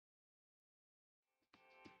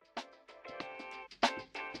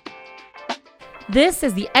This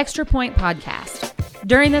is the Extra Point Podcast.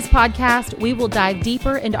 During this podcast, we will dive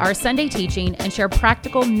deeper into our Sunday teaching and share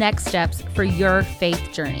practical next steps for your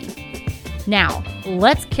faith journey. Now,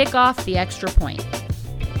 let's kick off the Extra Point.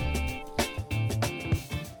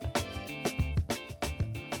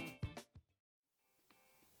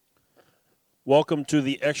 Welcome to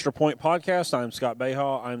the Extra Point Podcast. I'm Scott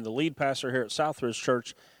Bayhaw. I'm the lead pastor here at Southridge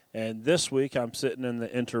Church, and this week I'm sitting in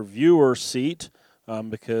the interviewer seat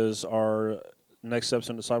because our Next Steps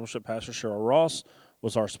in Discipleship Pastor Cheryl Ross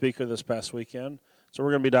was our speaker this past weekend. So we're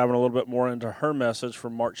going to be diving a little bit more into her message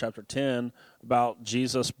from Mark chapter 10 about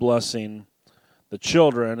Jesus blessing the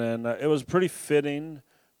children, and it was a pretty fitting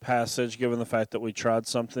passage given the fact that we tried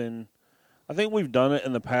something. I think we've done it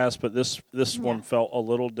in the past, but this one felt a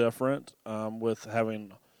little different with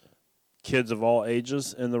having kids of all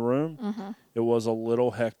ages in the room. Mm-hmm. It was a little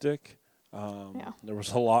hectic. There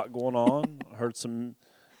was a lot going on. I heard some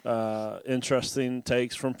interesting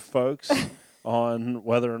takes from folks on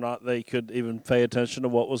whether or not they could even pay attention to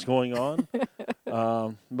what was going on.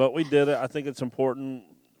 But we did it. I think it's important,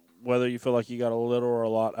 whether you feel like you got a little or a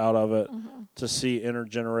lot out of it, to see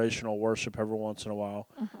intergenerational worship every once in a while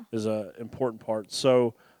is an important part.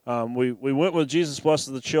 So we went with Jesus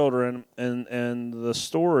Blesses the Children, and the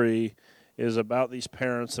story is about these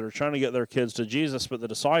parents that are trying to get their kids to Jesus, but the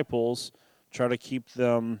disciples try to keep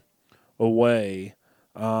them away.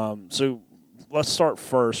 So let's start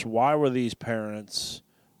first. Why were these parents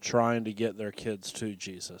trying to get their kids to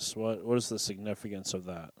Jesus? What is the significance of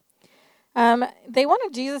that? They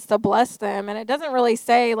wanted Jesus to bless them, and it doesn't really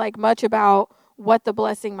say much about what the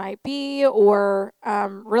blessing might be or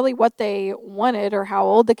really what they wanted or how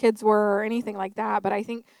old the kids were or anything like that. But I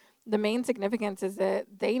think the main significance is that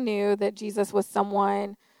they knew that Jesus was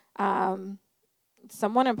someone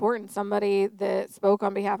important, somebody that spoke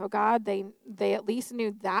on behalf of God. They at least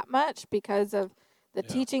knew that much because of the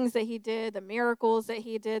teachings that he did, the miracles that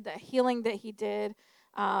he did, the healing that he did.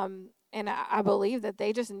 And I believe that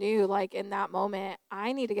they just knew, in that moment,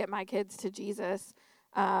 I need to get my kids to Jesus,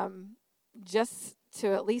 just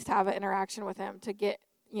to at least have an interaction with him, to get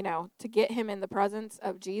him in the presence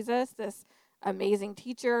of Jesus, this amazing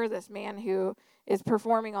teacher, this man who is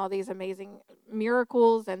performing all these amazing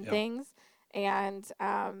miracles and things, and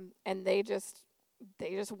they just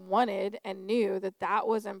wanted and knew that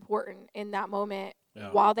was important in that moment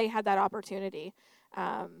while they had that opportunity.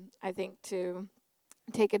 I think to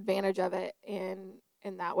take advantage of it in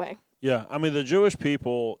that way. Yeah, I mean, the Jewish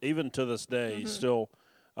people, even to this day, still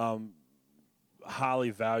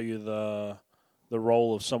highly value the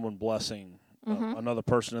role of someone blessing another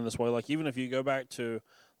person in this way. Even if you go back to,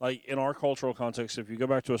 in our cultural context, if you go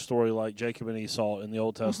back to a story like Jacob and Esau in the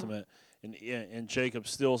Old Testament, and Jacob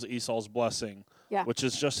steals Esau's blessing, which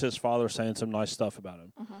is just his father saying some nice stuff about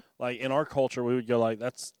him. In our culture, we would go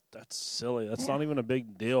that's silly. That's not even a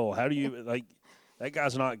big deal. How do you, that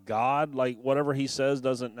guy's not God. Whatever he says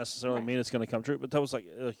doesn't necessarily mean it's going to come true. But that was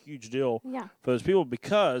a huge deal for those people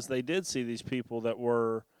because they did see these people that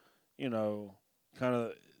were, kind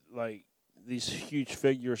of these huge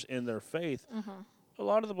figures in their faith. A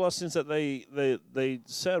lot of the blessings that they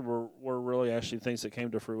said were really actually things that came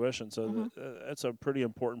to fruition. So that's a pretty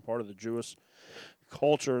important part of the Jewish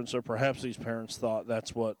culture. And so perhaps these parents thought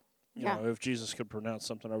that's what, you know, if Jesus could pronounce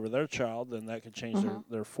something over their child, then that could change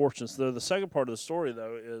their fortunes. The second part of the story,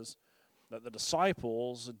 though, is that the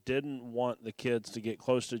disciples didn't want the kids to get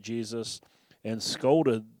close to Jesus and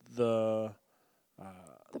scolded the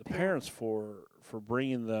parents for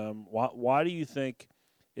bringing them. Why do you think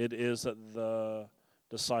it is that the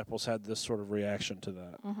disciples had this sort of reaction to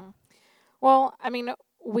that? Well, I mean,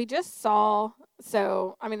 we just saw,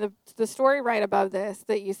 the story right above this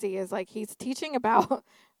that you see is he's teaching about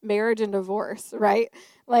marriage and divorce, right?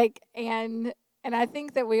 And I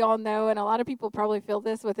think that we all know, and a lot of people probably feel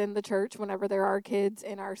this within the church whenever there are kids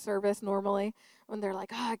in our service normally, when they're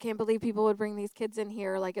like, I can't believe people would bring these kids in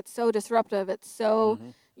here. It's so disruptive. It's so,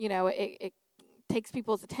 it takes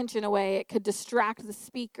people's attention away. It could distract the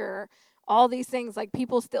speaker. All these things,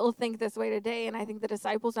 people still think this way today. And I think the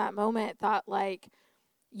disciples at that moment thought,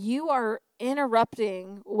 you are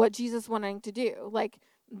interrupting what Jesus wanted to do.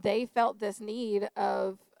 They felt this need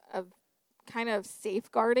of kind of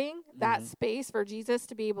safeguarding that space for Jesus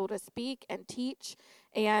to be able to speak and teach.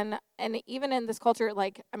 And even in this culture,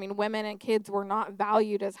 women and kids were not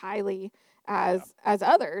valued as highly as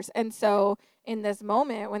others. And so in this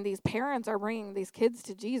moment, when these parents are bringing these kids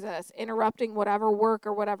to Jesus, interrupting whatever work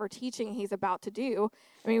or whatever teaching he's about to do,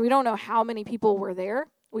 we don't know how many people were there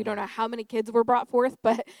We don't know how many kids were brought forth,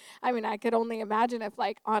 but I mean, I could only imagine if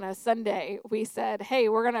like on a Sunday we said, hey,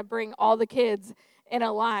 we're going to bring all the kids in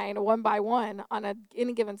a line one by one. On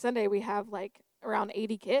any given Sunday, we have like around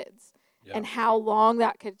 80 kids. Yeah. And how long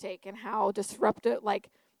that could take and how disruptive,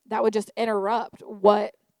 like that would just interrupt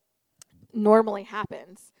what normally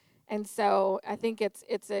happens. And so I think it's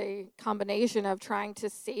a combination of trying to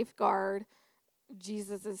safeguard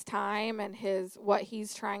Jesus's time and what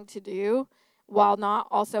he's trying to do, while not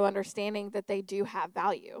also understanding that they do have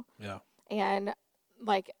value. Yeah. And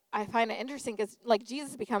like I find it interesting because like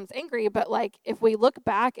Jesus becomes angry, but like if we look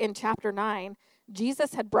back in chapter 9,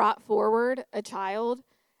 Jesus had brought forward a child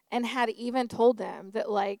and had even told them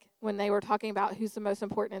that, like, when they were talking about who's the most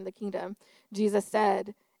important in the kingdom, Jesus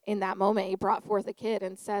said in that moment, he brought forth a kid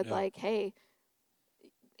and said, like, hey,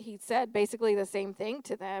 he said basically the same thing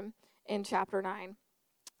to them in chapter 9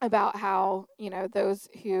 about how, those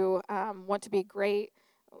who want to be great,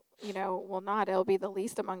 it'll be the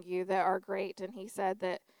least among you that are great. And he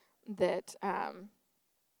said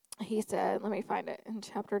he said, let me find it in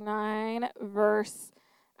chapter 9, verse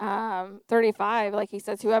 35, like he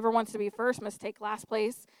says, whoever wants to be first must take last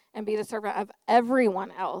place and be the servant of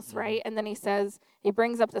everyone else, right? And then he says, he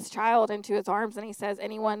brings up this child into his arms, and he says,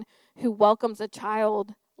 anyone who welcomes a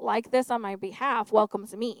child like this on my behalf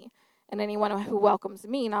welcomes me. And anyone who welcomes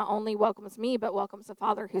me not only welcomes me, but welcomes the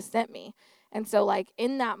Father who sent me. And so, like,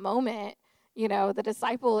 in that moment, the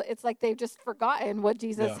disciple, it's like they've just forgotten what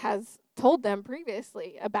Jesus has told them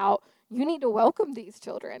previously about, you need to welcome these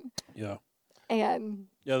children. Yeah. And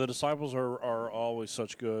the disciples are always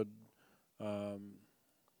such good. I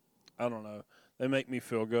don't know. They make me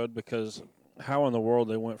feel good because how in the world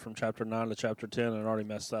they went from chapter 9 to chapter 10 and already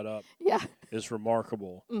messed that up is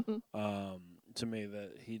remarkable to me,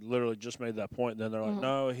 that he literally just made that point. And then they're like,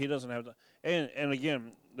 no, he doesn't have to. And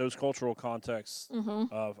again, those cultural contexts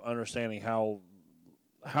of understanding how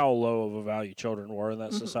low of a value children were in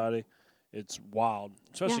that society, it's wild,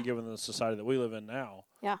 especially given the society that we live in now.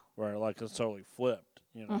 Yeah. Where, like, it's totally flipped,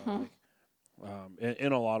 in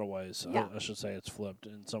a lot of ways. I should say it's flipped.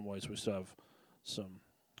 In some ways, we still have some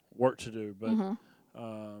work to do. But,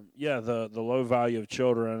 the low value of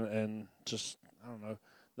children and just, I don't know,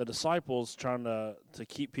 the disciples trying to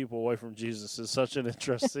keep people away from Jesus is such an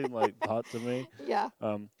interesting, thought to me. Yeah.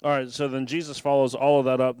 All right, so then Jesus follows all of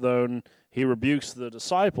that up, though, and he rebukes the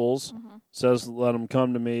disciples, says, let them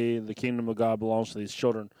come to me. The kingdom of God belongs to these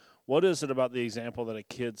children. What is it about the example that a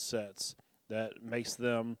kid sets that makes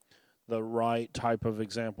them the right type of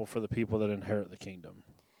example for the people that inherit the kingdom?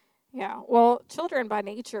 Yeah, well, children by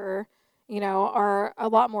nature, are a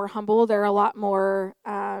lot more humble. They're a lot more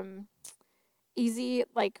easy.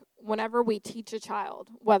 Like, whenever we teach a child,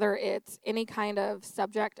 whether it's any kind of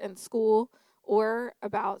subject in school or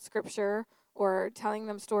about scripture or telling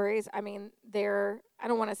them stories, I mean, I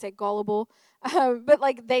don't want to say gullible, but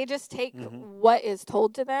like they just take what is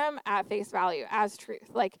told to them at face value as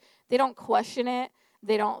truth. Like, they don't question it.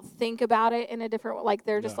 They don't think about it in a different way. Like,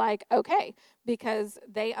 they're just like, okay, because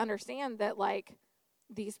they understand that, like,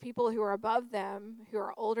 these people who are above them, who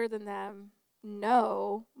are older than them,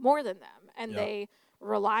 know more than them. And they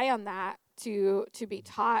rely on that to be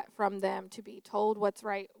taught from them, to be told what's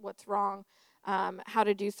right, what's wrong, how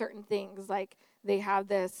to do certain things. Like, they have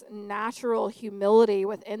this natural humility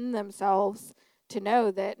within themselves to know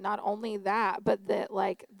that not only that, but that,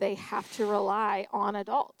 like, they have to rely on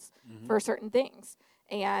adults for certain things.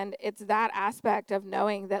 And it's that aspect of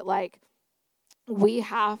knowing that, like, we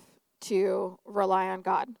have to rely on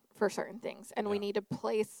God for certain things. And we need to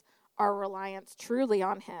place our reliance truly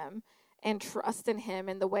on him and trust in him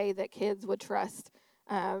in the way that kids would trust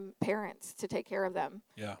parents to take care of them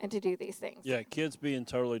and to do these things. Yeah, kids being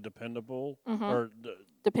totally dependable or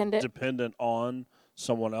dependent on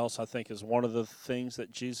someone else, I think, is one of the things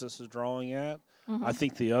that Jesus is drawing at. I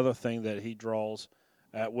think the other thing that he draws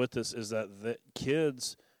at with this is that the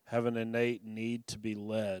kids have an innate need to be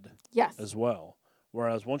led as well.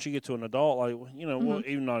 Whereas once you get to an adult, like, well,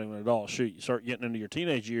 even not even an adult, you start getting into your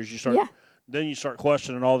teenage years, then you start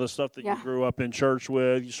questioning all this stuff that you grew up in church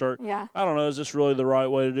with. You start, I don't know, is this really the right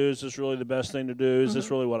way to do? Is this really the best thing to do? Is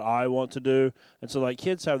this really what I want to do? And so, like,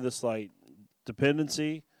 kids have this, like,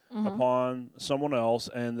 dependency upon someone else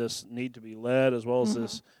and this need to be led, as well as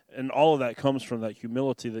this, and all of that comes from that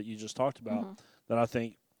humility that you just talked about, that I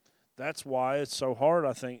think that's why it's so hard.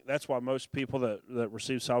 I think that's why most people that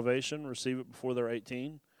receive salvation receive it before they're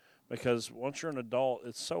 18, because once you're an adult,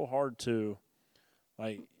 it's so hard to,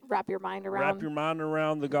 like, wrap your mind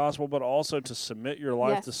around the gospel, but also to submit your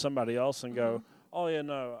life to somebody else and go, oh, yeah,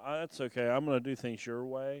 no, that's okay. I'm going to do things your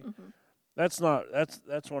way. That's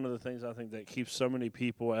one of the things I think that keeps so many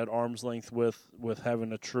people at arm's length with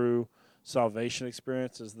having a true salvation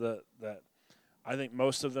experience is that I think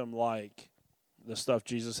most of them like the stuff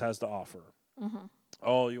Jesus has to offer. Mm-hmm.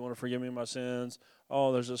 Oh, you want to forgive me my sins?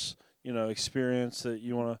 Oh, there's this, experience that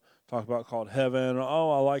you want to talk about called heaven.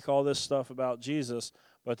 Oh, I like all this stuff about Jesus.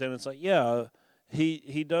 But then it's like, yeah,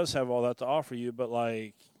 he does have all that to offer you, but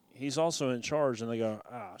like he's also in charge. And they go,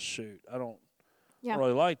 shoot, I don't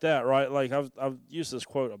really like that, right? Like I've used this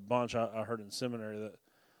quote a bunch. I heard in seminary that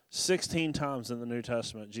 16 times in the New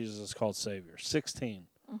Testament Jesus is called Savior. 16.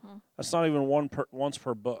 Mm-hmm. That's not even once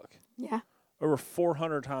per book. Yeah. Over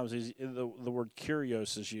 400 times the word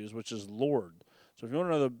Kyrios is used, which is Lord. So if you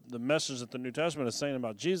want to know the message that the New Testament is saying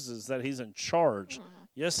about Jesus is that he's in charge. Mm-hmm.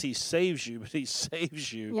 Yes, he saves you, but he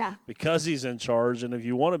saves you because he's in charge. And if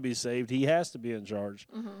you want to be saved, he has to be in charge.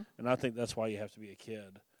 Mm-hmm. And I think that's why you have to be a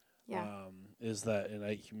kid. Yeah. Is that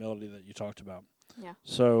innate humility that you talked about. Yeah.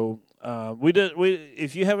 So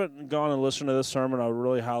if you haven't gone and listened to this sermon, I would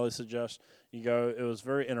really highly suggest you go. It was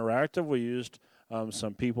very interactive. We used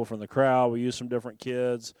some people from the crowd. We used some different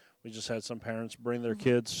kids. We just had some parents bring their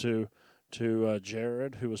kids to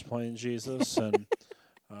Jared, who was playing Jesus, and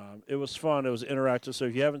it was fun. It was interactive. So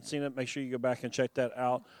if you haven't seen it, make sure you go back and check that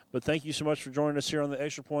out. But thank you so much for joining us here on the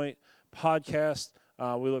Extra Point podcast.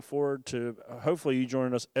 We look forward to hopefully you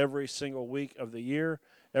joining us every single week of the year.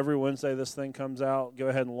 Every Wednesday this thing comes out. Go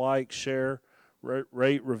ahead and like, share,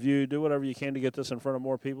 rate, review, do whatever you can to get this in front of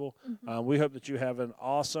more people. Mm-hmm. We hope that you have an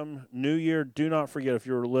awesome new year. Do not forget, if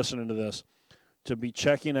you're listening to this, to be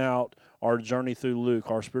checking out our journey through Luke,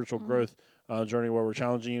 our spiritual growth journey, where we're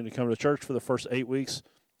challenging you to come to church for the first 8 weeks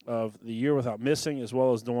of the year without missing, as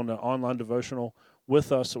well as doing the online devotional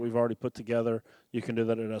with us that we've already put together. You can do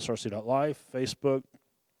that at src.life, Facebook,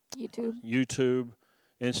 YouTube,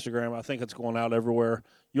 Instagram. I think it's going out everywhere.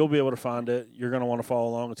 You'll be able to find it. You're going to want to follow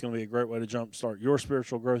along. It's going to be a great way to jumpstart your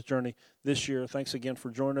spiritual growth journey this year. Thanks again for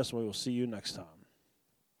joining us, and we will see you next time.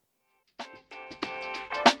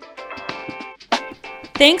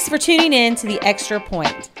 Thanks for tuning in to The Extra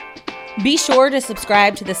Point. Be sure to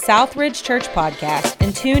subscribe to the Southridge Church Podcast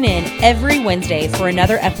and tune in every Wednesday for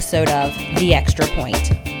another episode of The Extra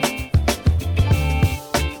Point.